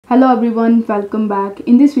Hello everyone, welcome back.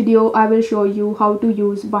 In this video, I will show you how to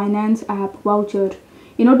use Binance App Voucher.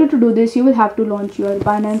 In order to do this, you will have to launch your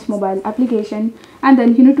Binance mobile application and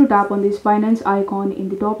then you need to tap on this Binance icon in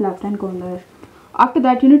the top left hand corner. After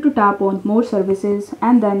that, you need to tap on more services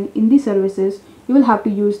and then in the services, you will have to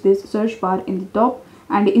use this search bar in the top,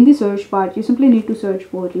 and in the search bar, you simply need to search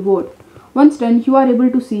for reward. Once done, you are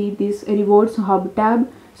able to see this rewards hub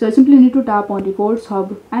tab. So simply need to tap on rewards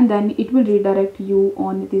hub and then it will redirect you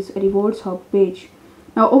on this rewards hub page.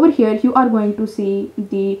 Now over here you are going to see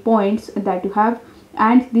the points that you have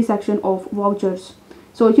and the section of vouchers.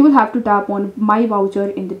 So you will have to tap on my voucher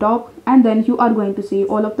in the top and then you are going to see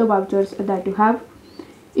all of the vouchers that you have.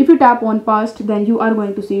 If you tap on past, then you are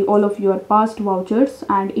going to see all of your past vouchers,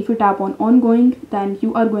 and if you tap on ongoing, then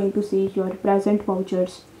you are going to see your present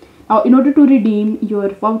vouchers. Now in order to redeem your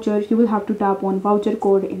voucher, you will have to tap on voucher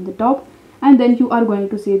code in the top and then you are going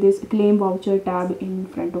to see this claim voucher tab in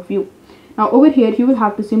front of you. Now over here you will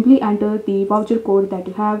have to simply enter the voucher code that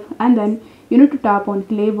you have and then you need to tap on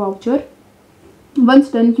claim voucher.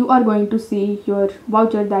 Once done, you are going to see your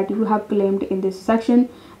voucher that you have claimed in this section,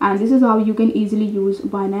 and this is how you can easily use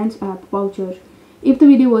Binance App Voucher. If the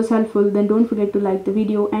video was helpful, then don't forget to like the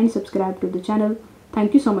video and subscribe to the channel.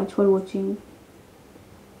 Thank you so much for watching.